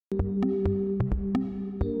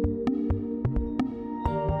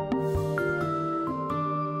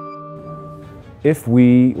If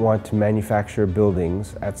we want to manufacture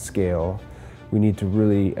buildings at scale, we need to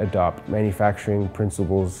really adopt manufacturing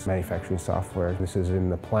principles, manufacturing software. This is in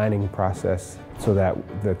the planning process so that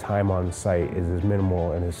the time on site is as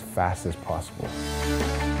minimal and as fast as possible.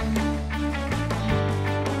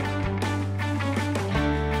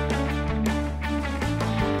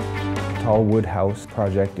 Tall Wood House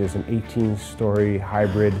project is an 18-story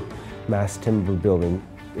hybrid mass timber building.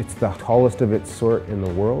 It's the tallest of its sort in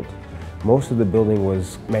the world. Most of the building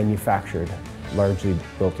was manufactured, largely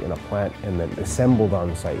built in a plant and then assembled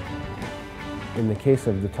on site. In the case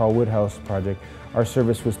of the Tall Wood House project, our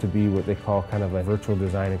service was to be what they call kind of a virtual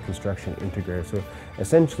design and construction integrator. So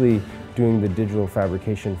essentially doing the digital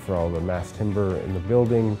fabrication for all the mass timber in the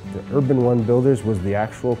building. The Urban One Builders was the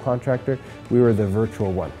actual contractor. We were the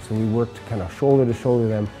virtual one. So we worked kind of shoulder to shoulder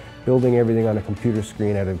them, building everything on a computer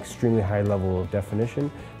screen at an extremely high level of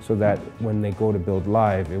definition so that when they go to build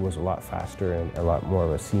live, it was a lot faster and a lot more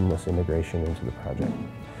of a seamless integration into the project.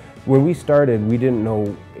 When we started, we didn't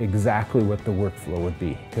know exactly what the workflow would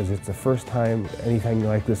be because it's the first time anything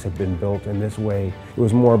like this had been built in this way. It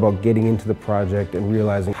was more about getting into the project and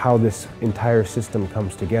realizing how this entire system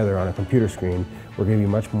comes together on a computer screen. We're going to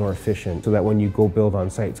be much more efficient so that when you go build on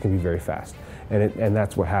site, it's going to be very fast. And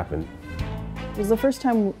that's what happened. It was the first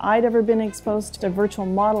time I'd ever been exposed to a virtual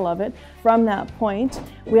model of it. From that point,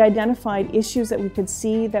 we identified issues that we could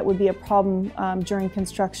see that would be a problem during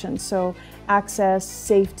construction. So access,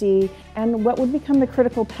 safety, and what would become the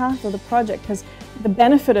critical path of the project. Because the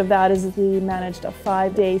benefit of that is that we managed a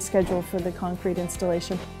 5-day schedule for the concrete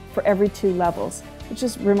installation for every 2 levels, which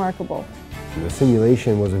is remarkable. The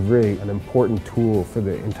simulation was an important tool for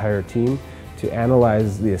the entire team to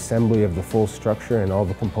analyze the assembly of the full structure and all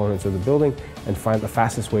the components of the building and find the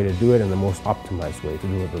fastest way to do it and the most optimized way to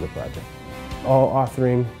deliver the project. All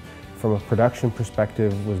authoring from a production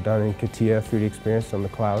perspective was done in CATIA 3D Experience on the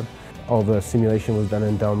cloud. All the simulation was done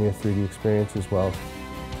in Delmia 3D Experience as well.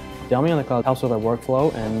 Delmia on the cloud helps with our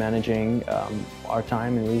workflow and managing our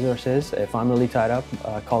time and resources. If I'm really tied up,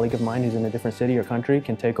 a colleague of mine who's in a different city or country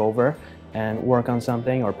can take over and work on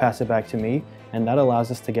something or pass it back to me, and that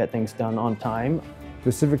allows us to get things done on time.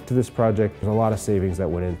 Specific to this project, there's a lot of savings that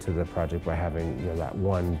went into the project by having that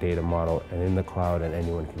one data model and in the cloud, and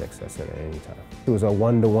anyone can access it at any time. It was a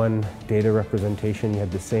one-to-one data representation. You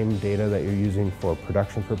had the same data that you're using for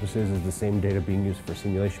production purposes as the same data being used for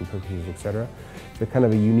simulation purposes, etc. It's kind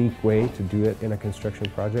of a unique way to do it in a construction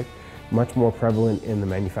project. Much more prevalent in the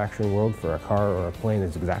manufacturing world. For a car or a plane,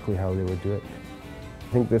 is exactly how they would do it.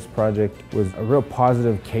 I think this project was a real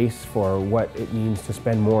positive case for what it means to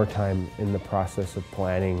spend more time in the process of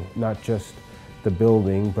planning, not just the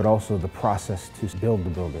building, but also the process to build the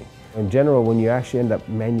building. In general, when you actually end up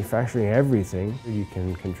manufacturing everything, you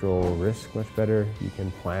can control risk much better, you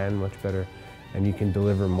can plan much better, and you can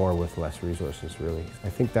deliver more with less resources, really. I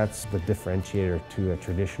think that's the differentiator to a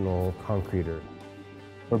traditional concreter.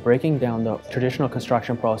 We're breaking down the traditional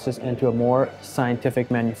construction process into a more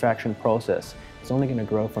scientific manufacturing process. It's only going to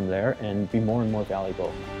grow from there and be more and more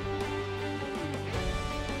valuable.